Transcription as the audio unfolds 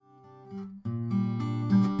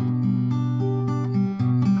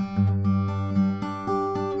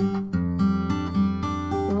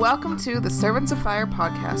Welcome to the Servants of Fire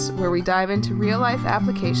podcast, where we dive into real-life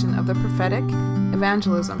application of the prophetic,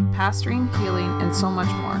 evangelism, pastoring, healing, and so much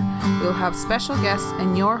more. We'll have special guests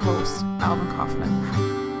and your host, Alvin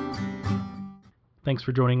Kaufman. Thanks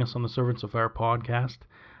for joining us on the Servants of Fire podcast.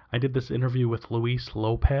 I did this interview with Luis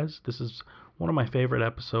Lopez. This is one of my favorite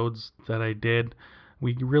episodes that I did.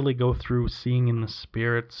 We really go through seeing in the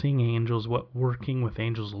spirit, seeing angels, what working with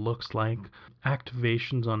angels looks like,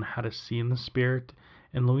 activations on how to see in the spirit,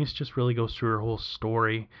 and Luis just really goes through her whole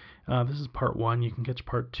story. This is part one. You can catch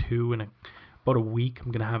part two in about a week.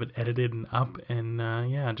 I'm going to have it edited and up, and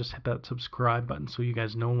just hit that subscribe button so you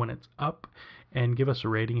guys know when it's up, and give us a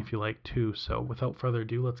rating if you like too. So without further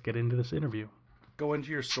ado, let's get into this interview. Go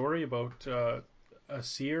into your story about a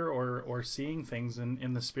seer or seeing things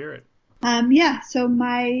in the spirit. So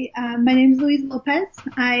my name is Luis Lopez.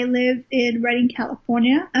 I live in Redding,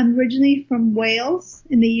 California. I'm originally from Wales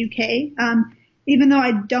in the UK. Even though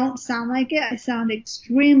I don't sound like it, I sound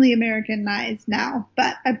extremely Americanized now.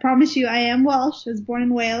 But I promise you, I am Welsh. I was born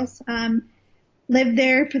in Wales. Lived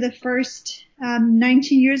there for the first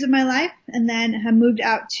 19 years of my life, and then have moved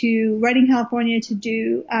out to Redding, California to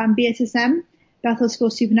do BSSM, Bethel School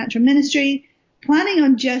of Supernatural Ministry. Planning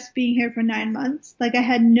on just being here for 9 months. Like, I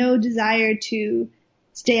had no desire to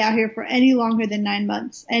stay out here for any longer than 9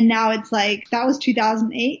 months. And now it's like, that was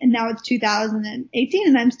 2008 and now it's 2018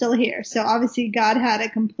 and I'm still here. So obviously God had a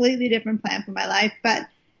completely different plan for my life, but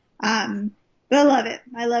I love it.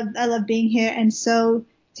 I love being here. And so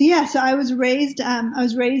I was raised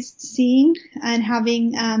seeing and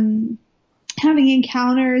having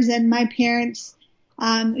encounters, and my parents,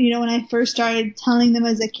 when I first started telling them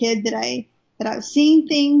as a kid that I was seeing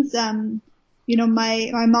things,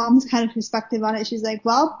 my mom's kind of perspective on it. She's like,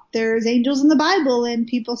 well, there's angels in the Bible and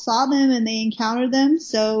people saw them and they encountered them.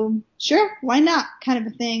 So sure, why not, kind of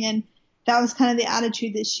a thing. And that was kind of the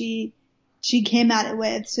attitude that she came at it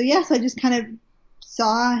with. So so I just kind of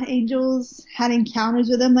saw angels, had encounters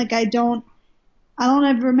with them. Like, I don't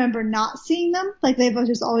ever remember not seeing them. Like, they've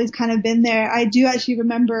just always kind of been there. I do actually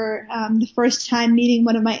remember, the first time meeting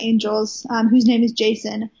one of my angels, whose name is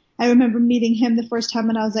Jason. I remember meeting him the first time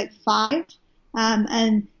when I was like 5.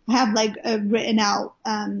 And I have like written out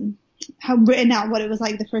what it was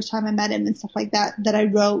like the first time I met him and stuff like that I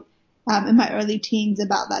wrote, in my early teens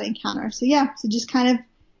about that encounter. So just kind of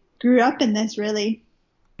grew up in this, really.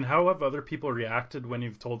 And how have other people reacted when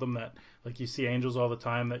you've told them that, like, you see angels all the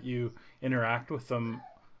time, that you interact with them?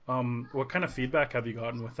 What kind of feedback have you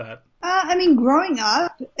gotten with that? Growing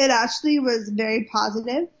up, it actually was very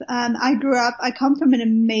positive. I come from an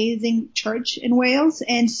amazing church in Wales,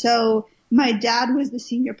 and so my dad was the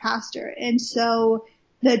senior pastor, and so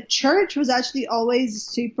the church was actually always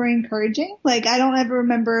super encouraging. Like, I don't ever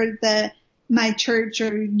remember my church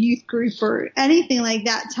or youth group or anything like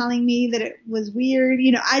that telling me that it was weird.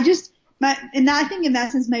 I think in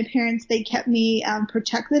that sense, my parents, they kept me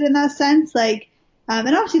protected in that sense. Like,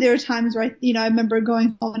 and obviously there were times where I remember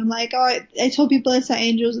going home and I'm like, oh, I told people I saw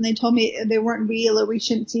angels and they told me they weren't real or we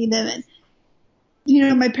shouldn't see them. And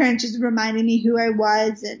my parents just reminded me who I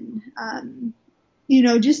was, and,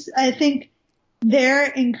 I think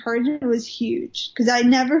their encouragement was huge, because I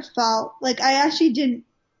never felt like it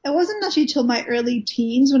wasn't actually till my early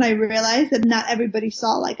teens when I realized that not everybody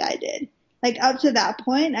saw like I did. Like, up to that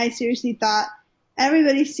point, I seriously thought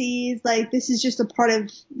everybody sees, like, this is just a part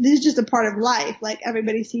of life. Like,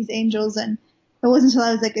 everybody sees angels, and it wasn't until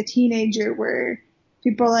I was like a teenager where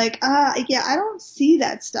people are like, I don't see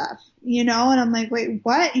that stuff, and I'm like, wait,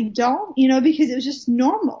 what? You don't? Because it was just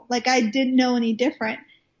normal. Like, I didn't know any different.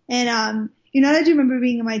 And, I do remember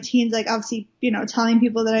being in my teens, like, obviously, telling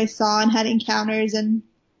people that I saw and had encounters, and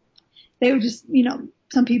they would just,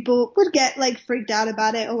 some people would get like freaked out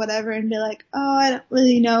about it or whatever and be like, oh, I don't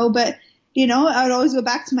really know. But, I would always go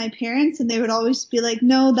back to my parents and they would always be like,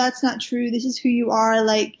 no, that's not true. This is who you are.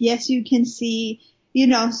 Like, yes, you can see.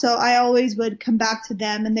 So I always would come back to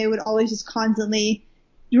them, and they would always just constantly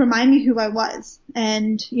remind me who I was,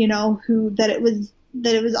 and, that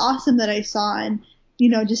it was awesome that I saw, and,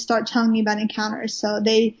 just start telling me about encounters. So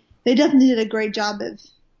they definitely did a great job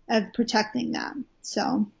of protecting that.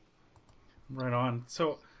 So. Right on.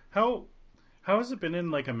 So how has it been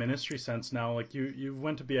in like a ministry sense now? Like, you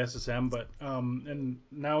went to BSSM, but, and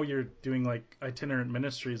now you're doing like itinerant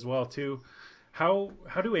ministry as well too. How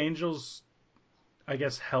do angels, I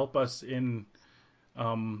guess, help us in,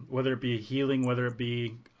 whether it be healing, whether it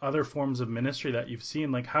be other forms of ministry that you've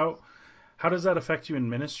seen? Like, how does that affect you in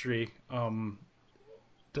ministry?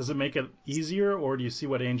 Does it make it easier, or do you see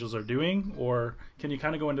what angels are doing, or can you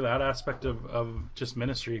kind of go into that aspect of just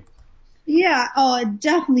ministry? Yeah. Oh, it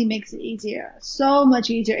definitely makes it easier. So much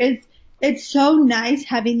easier. It's so nice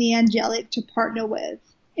having the angelic to partner with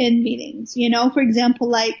in meetings. You know, for example,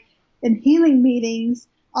 like in healing meetings,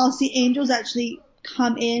 I'll see angels actually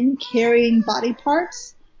come in carrying body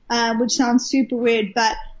parts, which sounds super weird,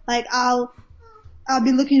 but like I'll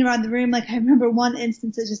be looking around the room. Like I remember one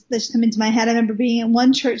instance that just come into my head. I remember being in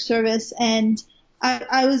one church service and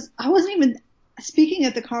I wasn't even speaking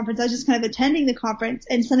at the conference. I was just kind of attending the conference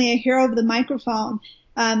and suddenly I hear over the microphone,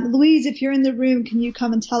 Louise, if you're in the room, can you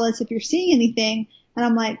come and tell us if you're seeing anything? And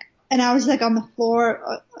I'm like, and I was like on the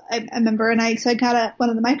floor, I remember, and so I got one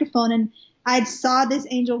on the microphone and I saw this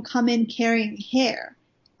angel come in carrying hair.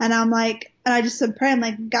 And I'm like, and I just said prayer, I'm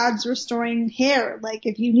like, God's restoring hair. Like,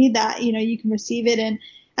 if you need that, you know, you can receive it. And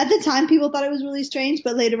at the time, people thought it was really strange,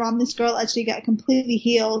 but later on, this girl actually got completely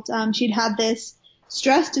healed. She'd had this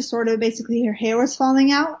stress disorder. Basically, her hair was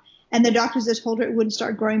falling out, and the doctors had told her it wouldn't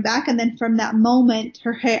start growing back. And then from that moment,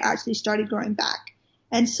 her hair actually started growing back.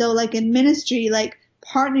 And so, like, in ministry, like,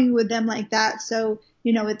 partnering with them like that, so,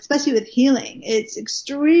 you know, especially with healing, it's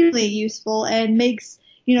extremely useful and makes,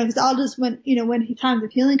 you know, because I'll just, when times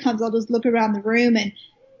of healing comes, I'll just look around the room and,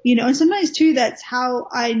 you know, and sometimes too, that's how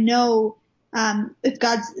I know,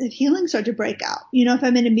 if healing starts to break out. You know, if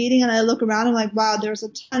I'm in a meeting and I look around, I'm like, wow, there's a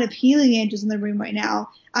ton of healing angels in the room right now.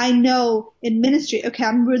 I know in ministry, okay,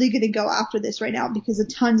 I'm really going to go after this right now because a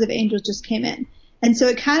tons of angels just came in. And so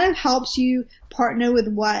it kind of helps you partner with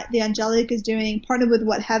what the angelic is doing, partner with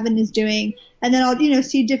what heaven is doing. And then I'll, you know,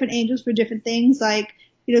 see different angels for different things. Like,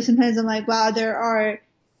 you know, sometimes I'm like, wow, there are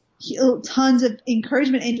tons of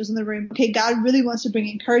encouragement angels in the room. Okay, God really wants to bring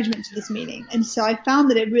encouragement to this meeting. And so I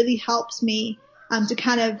found that it really helps me to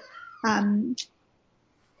kind of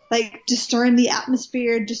like discern the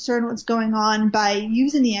atmosphere, discern what's going on by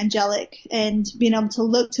using the angelic and being able to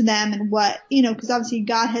look to them and what, you know, because obviously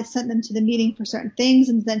God has sent them to the meeting for certain things.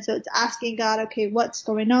 And then so it's asking God, okay, what's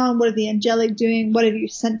going on? What are the angelic doing? What have you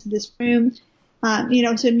sent to this room? You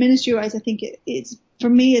know, so ministry wise, I think it's, for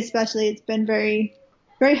me especially, it's been very,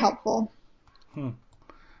 very helpful.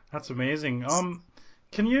 That's amazing.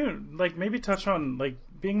 Can you like maybe touch on like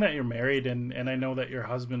being that you're married and I know that your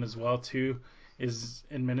husband as well too is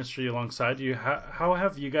in ministry alongside you. How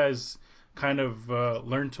have you guys kind of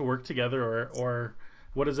learned to work together or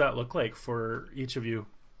what does that look like for each of you?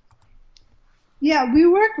 Yeah, we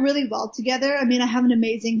work really well together. I mean, I have an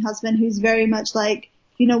amazing husband who's very much like,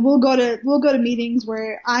 you know, we'll go to meetings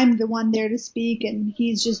where I'm the one there to speak and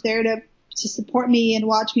he's just there to support me and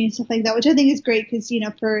watch me and stuff like that, which I think is great because, you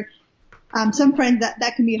know, for some friends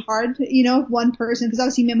that can be hard, you know, one person, because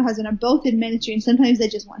obviously me and my husband are both in ministry and sometimes they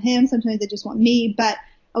just want him, sometimes they just want me, but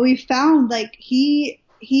we found like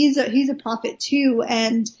he's a prophet too,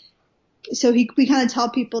 and so we kind of tell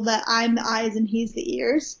people that I'm the eyes and he's the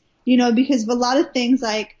ears, you know, because of a lot of things,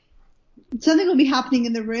 like something will be happening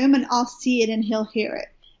in the room and I'll see it and he'll hear it.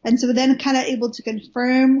 And so we're then kind of able to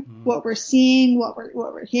confirm what we're seeing, what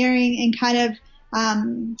we're hearing, and kind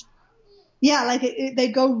of, yeah, like they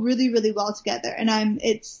go really, really well together. And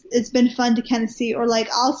it's been fun to kind of see, or like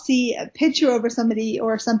I'll see a picture over somebody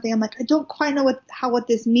or something. I'm like, I don't quite know what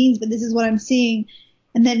this means, but this is what I'm seeing.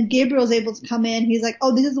 And then Gabriel's able to come in. He's like,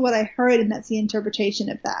 oh, this is what I heard, and that's the interpretation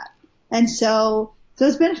of that. And so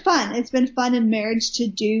it's been fun. It's been fun in marriage to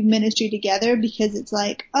do ministry together because it's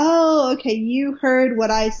like, oh, okay, you heard what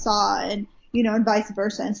I saw, and, you know, and vice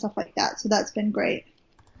versa and stuff like that. So that's been great.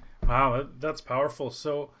 Wow, that's powerful.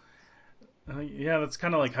 So, yeah, that's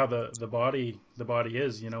kind of like how the body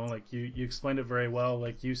is, you know, like you explained it very well.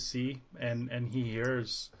 Like you see and he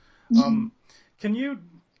hears. Mm-hmm. Can you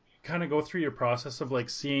kind of go through your process of like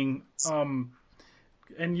seeing,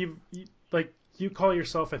 and you call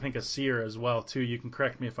yourself, I think, a seer as well too. You can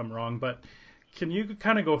correct me if I'm wrong, but can you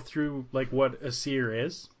kind of go through like what a seer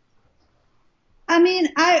is? I mean,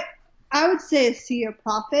 I would say a seer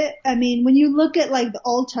prophet. I mean, when you look at like the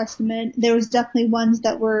Old Testament, there was definitely ones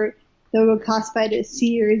that were classified as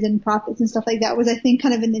seers and prophets and stuff like that. Was I think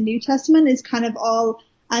kind of in the New Testament is kind of all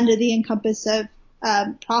under the encompass of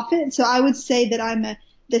prophet. So I would say that I'm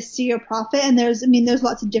the seer prophet, and there's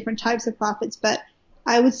lots of different types of prophets, but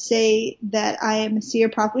I would say that I am a seer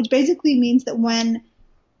prophet, which basically means that when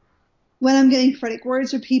I'm getting prophetic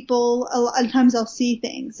words for people, a lot of times I'll see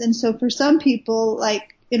things. And so for some people,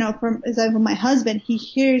 like, you know, for example, my husband, he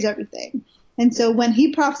hears everything. And so when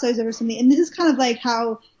he prophesies over something, and this is kind of like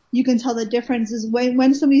how you can tell the difference is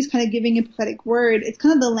when somebody's kind of giving a prophetic word, it's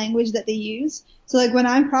kind of the language that they use. So like when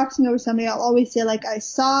I'm prophesying over somebody, I'll always say like, I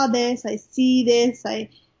saw this, I see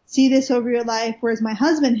this over your life. Whereas my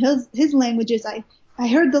husband, his language is, I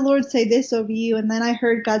heard the Lord say this over you, and then I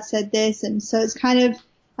heard God said this. And so it's kind of,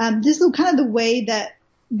 This is kind of the way that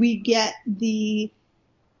we get the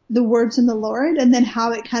words from the Lord, and then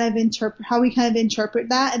how we kind of interpret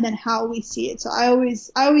that, and then how we see it. So I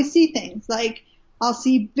always see things like I'll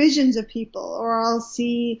see visions of people, or I'll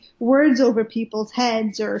see words over people's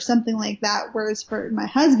heads or something like that. Whereas for my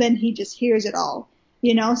husband, he just hears it all,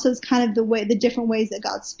 so it's kind of the different ways that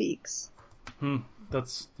God speaks.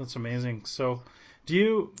 That's amazing. So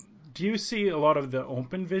do you see a lot of the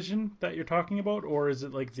open vision that you're talking about, or is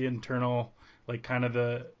it like the internal, like kind of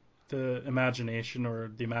the imagination,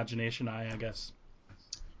 or the imagination eye, I guess?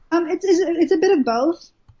 It's a bit of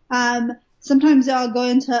both. Sometimes I'll go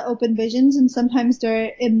into open visions, and sometimes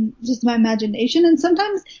they're in just my imagination, and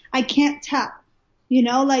sometimes I can't tell.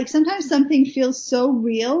 Like sometimes something feels so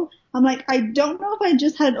real. I'm like, I don't know if I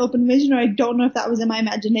just had an open vision, or I don't know if that was in my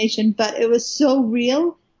imagination, but it was so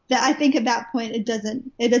real that I think at that point it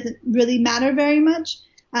doesn't really matter very much.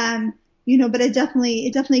 But it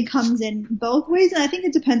definitely comes in both ways, and I think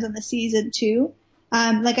it depends on the season too.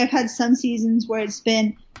 Like I've had some seasons where it's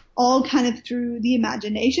been all kind of through the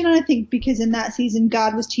imagination, and I think because in that season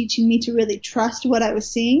God was teaching me to really trust what I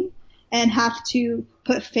was seeing and have to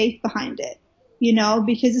put faith behind it,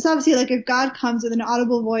 because it's obviously like if God comes with an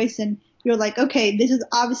audible voice and you're like, okay, this is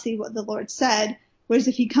obviously what the Lord said, whereas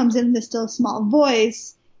if he comes in the still small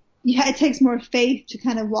voice, it takes more faith to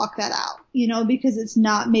kind of walk that out, because it's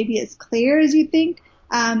not maybe as clear as you think.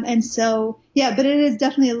 And so, yeah, but it is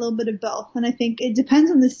definitely a little bit of both. And I think it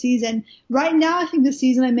depends on the season. Right now, I think the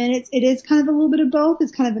season I'm in, it is kind of a little bit of both.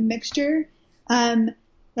 It's kind of a mixture.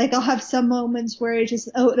 Like I'll have some moments where it's just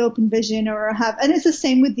an open vision, or and it's the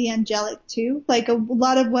same with the angelic too. Like a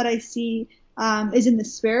lot of what I see, is in the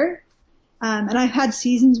spirit. And I've had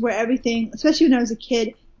seasons where everything, especially when I was a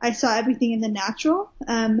kid, I saw everything in the natural.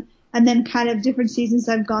 And then kind of different seasons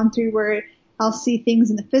I've gone through where I'll see things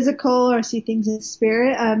in the physical or see things in the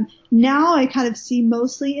spirit. Now I kind of see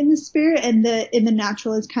mostly in the spirit, and in the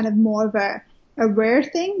natural is kind of more of a rare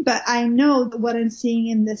thing. But I know that what I'm seeing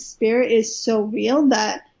in the spirit is so real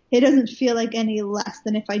that it doesn't feel like any less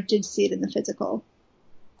than if I did see it in the physical.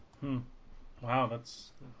 Wow,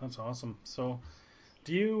 that's awesome. So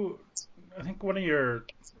I think one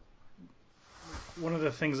of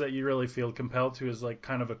the things that you really feel compelled to is like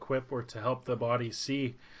kind of equip or to help the body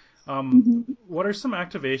see. What are some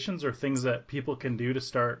activations or things that people can do to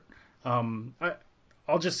start?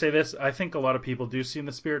 I'll just say this. I think a lot of people do see in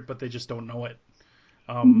the spirit, but they just don't know it.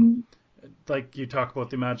 Like you talk about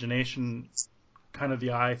the imagination, kind of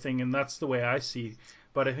the eye thing, and that's the way I see.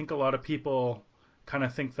 But I think a lot of people kind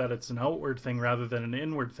of think that it's an outward thing rather than an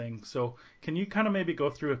inward thing. So can you kind of maybe go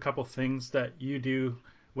through a couple things that you do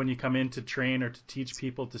when you come in to train or to teach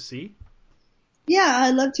people to see? Yeah,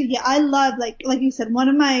 I love to. Yeah, I love, like you said, one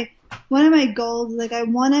of my goals, like I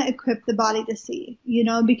want to equip the body to see,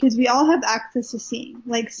 because we all have access to seeing.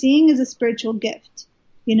 Like seeing is a spiritual gift,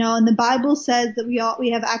 and the Bible says that we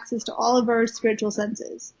have access to all of our spiritual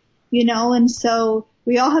senses, and so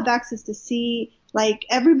we all have access to see. Like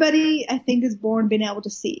everybody, I think, is born being able to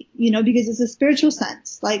see, because it's a spiritual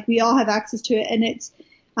sense. Like we all have access to it, and it's,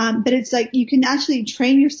 but it's like you can actually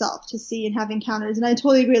train yourself to see and have encounters. And I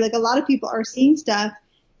totally agree. Like a lot of people are seeing stuff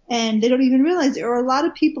and they don't even realize it. Or a lot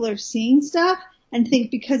of people are seeing stuff and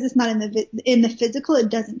think because it's not in the physical, it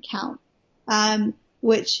doesn't count.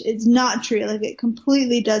 Which is not true. Like it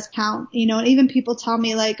completely does count, and even people tell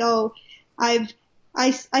me like, oh, I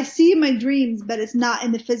see in my dreams, but it's not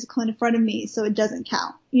in the physical in front of me, so it doesn't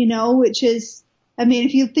count, which is, I mean,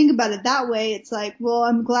 if you think about it that way, it's like, well,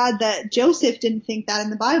 I'm glad that Joseph didn't think that in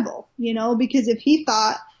the Bible, because if he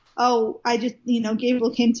thought, oh, I just,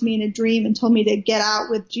 Gabriel came to me in a dream and told me to get out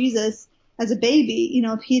with Jesus as a baby,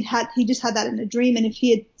 if he just had that in a dream, and if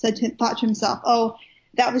he had thought to himself, oh,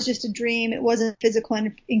 that was just a dream, it wasn't a physical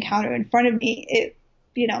encounter in front of me,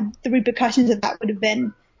 the repercussions of that would have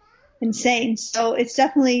been insane. So it's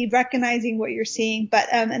definitely recognizing what you're seeing.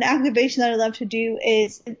 But an activation that I love to do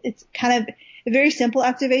is, it's kind of a very simple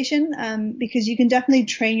activation, because you can definitely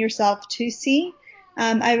train yourself to see.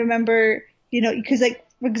 I remember, because like,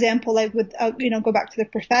 for example, like with, go back to the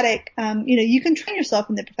prophetic, you can train yourself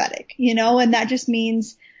in the prophetic, and that just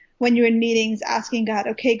means when you're in meetings asking God,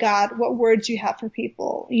 okay, God, what words do you have for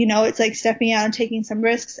people? It's like stepping out and taking some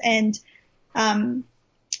risks. And,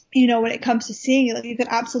 when it comes to seeing, like, you can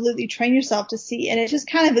absolutely train yourself to see. And it's just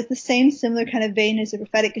it's the same similar kind of vein as the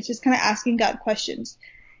prophetic. It's just kind of asking God questions.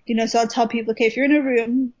 So I'll tell people, okay, if you're in a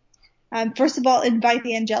room, first of all, invite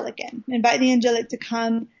the angelic in. Invite the angelic to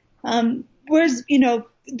come. They're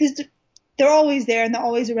always there and they're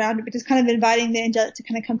always around, but just kind of inviting the angelic to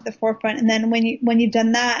kind of come to the forefront. And then when you've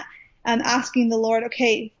done that, asking the Lord,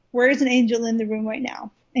 okay, where is an angel in the room right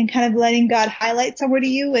now? kind of letting God highlight somewhere to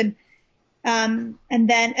you, and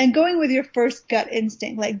going with your first gut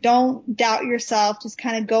instinct. Like, don't doubt yourself. Just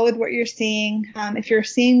kind of go with what you're seeing. If you're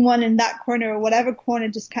seeing one in that corner or whatever corner,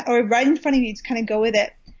 or right in front of you, just kind of go with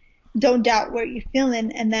it. Don't doubt what you're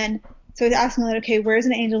feeling. And then, so he's asking, like, okay, where's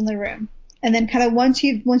an angel in the room? And then kind of once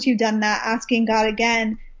you've done that, asking God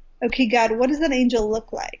again, okay, God, what does that angel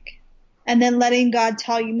look like? And then letting God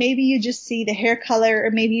tell you, maybe you just see the hair color,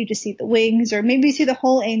 or maybe you just see the wings, or maybe you see the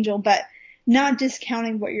whole angel, but not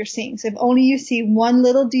discounting what you're seeing. So if only you see one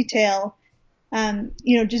little detail,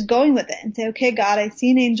 just going with it and say, okay, God, I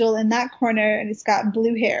see an angel in that corner and it's got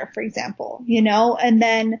blue hair, for example, and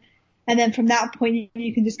then from that point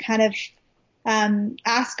you can just kind of,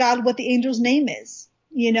 ask God what the angel's name is,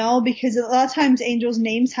 because a lot of times angels'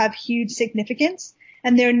 names have huge significance,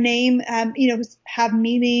 and their name, have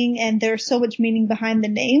meaning, and there's so much meaning behind the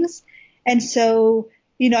names. And so,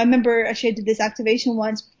 I remember actually I did this activation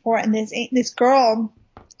once before, and this girl,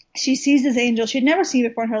 she sees this angel she'd never seen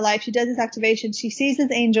before in her life. She does this activation. She sees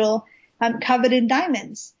this angel, covered in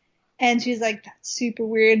diamonds. And she's like, that's super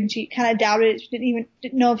weird. And she kind of doubted it. She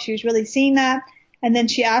didn't know if she was really seeing that. And then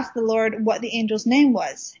she asked the Lord what the angel's name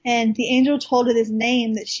was. And the angel told her this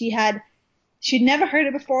name that she'd never heard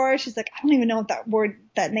it before. She's like, I don't even know what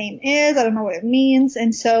that name is. I don't know what it means.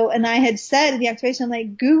 And I had said in the activation,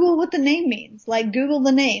 like, Google what the name means. Like, Google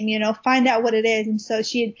the name, find out what it is. And so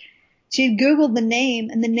she had Googled the name,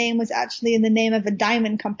 and the name was actually in the name of a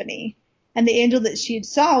diamond company. And the angel that she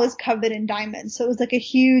saw was covered in diamonds. So it was like a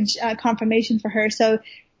huge confirmation for her. So,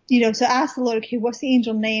 so ask the Lord, okay, what's the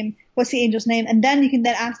angel's name? And then you can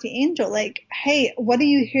then ask the angel, like, hey, what are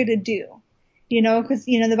you here to do? Because,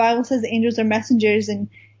 the Bible says the angels are messengers, and,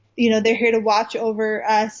 they're here to watch over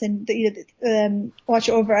us and, watch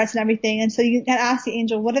over us and everything. And so you can ask the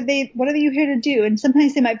angel, what are you here to do? And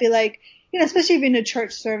sometimes they might be like, especially if you're in a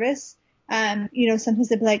church service, sometimes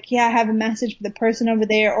they'll be like, yeah, I have a message for the person over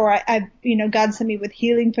there, or I God sent me with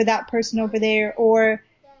healing for that person over there, or,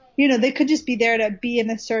 they could just be there to be in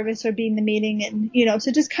the service or be in the meeting. And,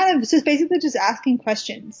 so basically just asking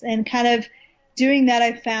questions and kind of doing that.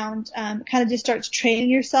 I found, kind of just starts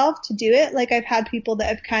training yourself to do it. Like, I've had people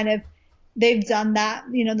that have they've done that,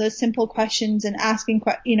 those simple questions and asking,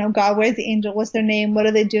 God, where's the angel? What's their name? What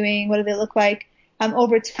are they doing? What do they look like?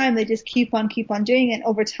 Over time, they just keep on doing it.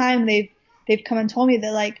 Over time, they've come and told me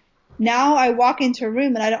that, like, now I walk into a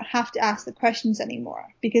room and I don't have to ask the questions anymore,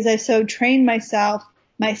 because I've so trained my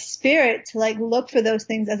spirit to, like, look for those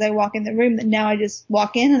things as I walk in the room, that now I just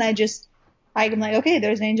walk in and I'm like, okay,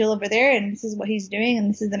 there's an angel over there, and this is what he's doing, and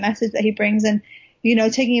this is the message that he brings. And,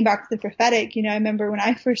 taking it back to the prophetic, I remember when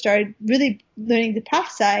I first started really learning to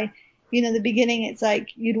prophesy, the beginning, it's like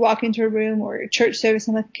you'd walk into a room or a church service,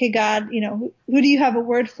 and I'm like, okay, God, who do you have a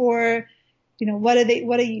word for?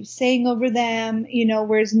 What are you saying over them?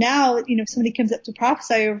 Whereas now, if somebody comes up to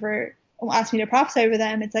ask me to prophesy over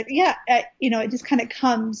them, it's like, yeah, it just kind of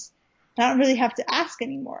comes. I don't really have to ask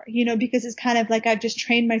anymore, because it's kind of like I've just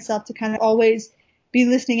trained myself to kind of always be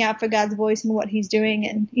listening out for God's voice and what he's doing.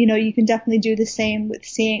 And, you can definitely do the same with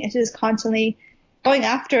seeing. It's just constantly going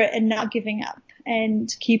after it and not giving up,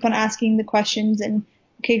 and keep on asking the questions. And,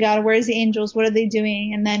 okay, God, where's the angels? What are they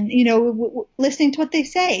doing? And then, listening to what they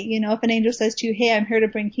say. If an angel says to you, hey, I'm here to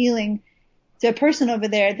bring healing to a person over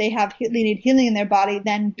there, they need healing in their body,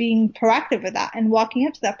 then being proactive with that and walking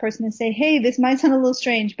up to that person and say, hey, this might sound a little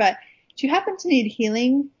strange, but do you happen to need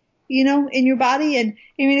healing, in your body? And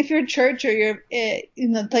I mean, if you're a church or you're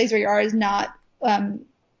in the place where you are is not,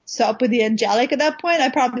 so up with the angelic at that point, I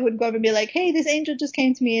probably wouldn't go over and be like, hey, this angel just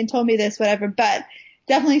came to me and told me this, whatever. But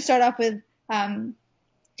definitely start off with, do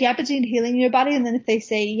you happen to need healing in your body? And then if they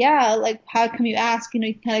say, yeah, like, how come you ask? You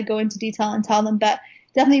can kind of go into detail and tell them, but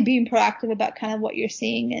definitely being proactive about kind of what you're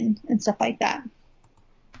seeing and stuff like that.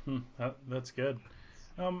 That's good.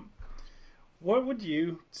 What would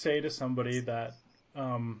you say to somebody that,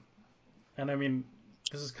 and I mean,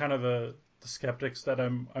 this is kind of the skeptics that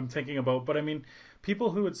I'm thinking about, but I mean,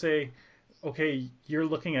 people who would say, okay, you're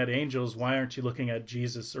looking at angels, why aren't you looking at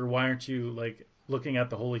Jesus? Or why aren't you, like, looking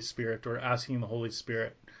at the Holy Spirit or asking the Holy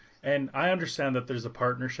Spirit? And I understand that there's a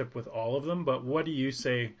partnership with all of them, but what do you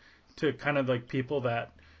say to kind of like people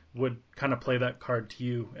that would kind of play that card to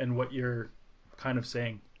you and what you're kind of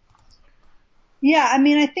saying? Yeah, I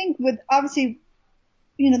mean, I think with obviously,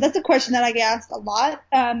 that's a question that I get asked a lot.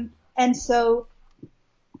 And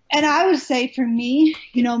I would say for me,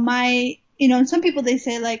 and some people, they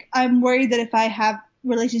say, like, I'm worried that if I have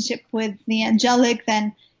relationship with the angelic,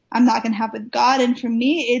 then I'm not going to have with God. And for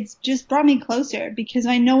me, it's just brought me closer, because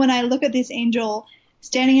I know when I look at this angel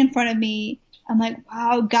standing in front of me, I'm like,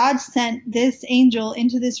 wow, God sent this angel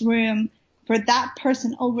into this room for that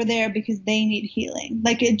person over there because they need healing.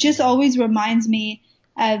 Like, it just always reminds me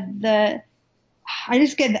of I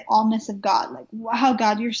just get the allness of God. Like, wow,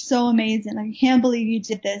 God, you're so amazing. I can't believe you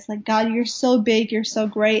did this. Like, God, you're so big. You're so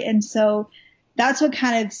great. And so that's what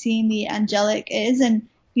kind of seeing the angelic is. And,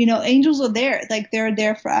 you know, angels are there. Like, they're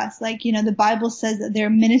there for us. Like, you know, the Bible says that they're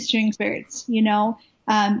ministering spirits, you know.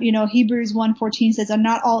 Hebrews 1:14 says, are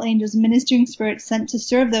not all angels ministering spirits sent to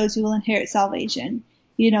serve those who will inherit salvation?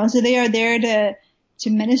 You know, so they are there to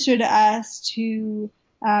minister to us, to,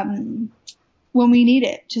 when we need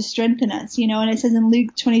it, to strengthen us, you know. And it says in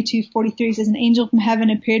Luke 22:43, it says, an angel from heaven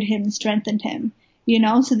appeared to him and strengthened him, you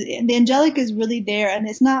know. So the angelic is really there, and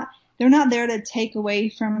they're not there to take away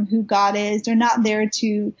from who God is. They're not there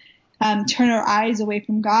to turn our eyes away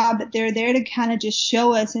from God, but they're there to kind of just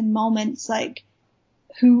show us in moments like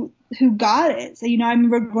who God is. You know, I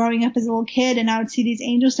remember growing up as a little kid, and I would see these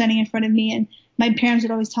angels standing in front of me, and my parents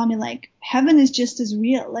would always tell me, like, heaven is just as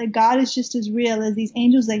real. Like, God is just as real as these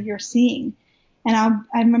angels that you're seeing. And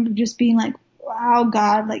I remember just being like, wow,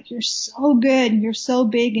 God, like, you're so good, and you're so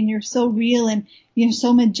big, and you're so real, and you're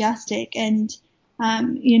so majestic. And,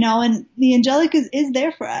 you know, and the angelic is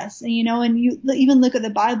there for us. And, you know, and you even look at the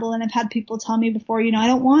Bible, and I've had people tell me before, you know, I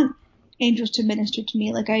don't want angels to minister to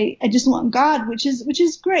me. Like, I just want God, which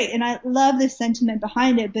is great. And I love this sentiment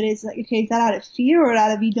behind it, but it's like, okay, is that out of fear or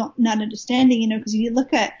out of not understanding, you know, because you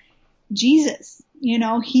look at Jesus, you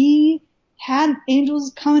know, he had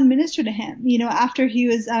angels come and minister to him, you know, after he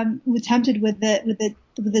was tempted with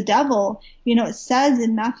the devil. You know, it says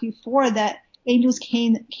in Matthew 4 that angels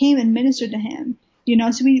came and ministered to him, you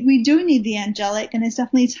know. So we do need the angelic, and it's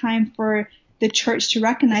definitely time for the church to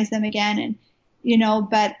recognize them again. And, you know,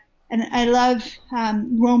 and I love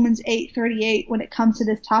Romans 8:38 when it comes to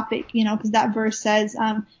this topic, you know, because that verse says,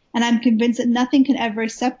 and I'm convinced that nothing can ever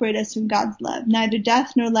separate us from God's love, neither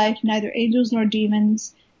death nor life, neither angels nor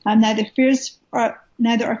demons, neither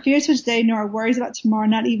our fears for today nor our worries about tomorrow,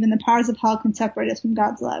 not even the powers of hell can separate us from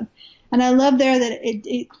God's love. And I love there that it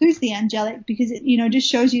includes the angelic, because it, you know, just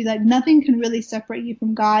shows you that nothing can really separate you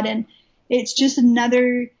from God, and it's just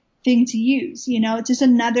another thing to use, you know. It's just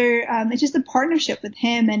it's just a partnership with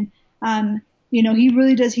him. And you know, he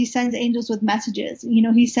really does. He sends angels with messages. You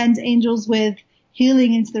know, he sends angels with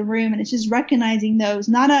healing into the room, and it's just recognizing those,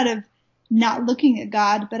 not out of not looking at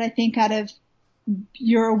God, but I think out of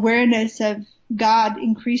your awareness of God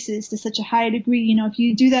increases to such a high degree. You know, if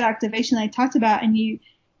you do that activation that I talked about, and you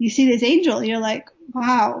see this angel, you're like,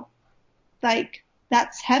 wow, like,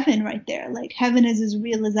 that's heaven right there. Like, heaven is as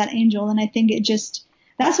real as that angel. And I think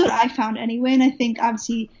that's what I found anyway. And I think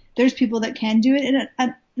obviously there's people that can do it in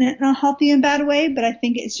a healthy and bad way, but I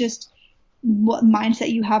think it's just what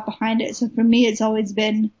mindset you have behind it. So for me, it's always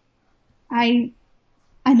been, I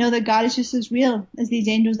know that God is just as real as these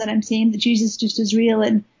angels that I'm seeing, that Jesus is just as real,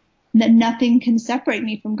 and that nothing can separate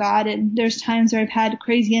me from God. And there's times where I've had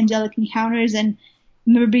crazy angelic encounters, and I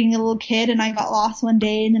remember being a little kid and I got lost one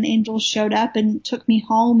day, and an angel showed up and took me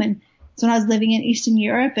home. And it's when I was living in Eastern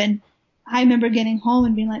Europe, and I remember getting home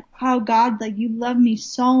and being like, wow, God, like, you love me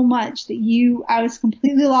so much that I was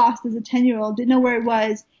completely lost as a 10-year-old, didn't know where it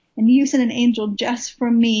was, and you sent an angel just for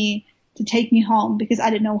me to take me home because I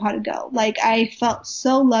didn't know how to go. Like, I felt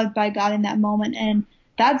so loved by God in that moment, and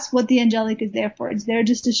that's what the angelic is there for. It's there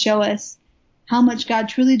just to show us how much God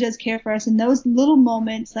truly does care for us in those little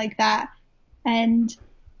moments like that, and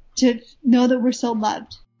to know that we're so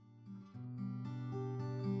loved.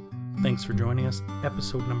 Thanks for joining us.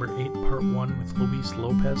 Episode number 8, part 1 with Luis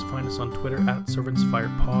Lopez. Find us on Twitter at Servants of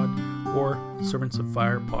Fire Pod or Servants of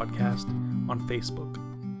Fire Podcast on Facebook.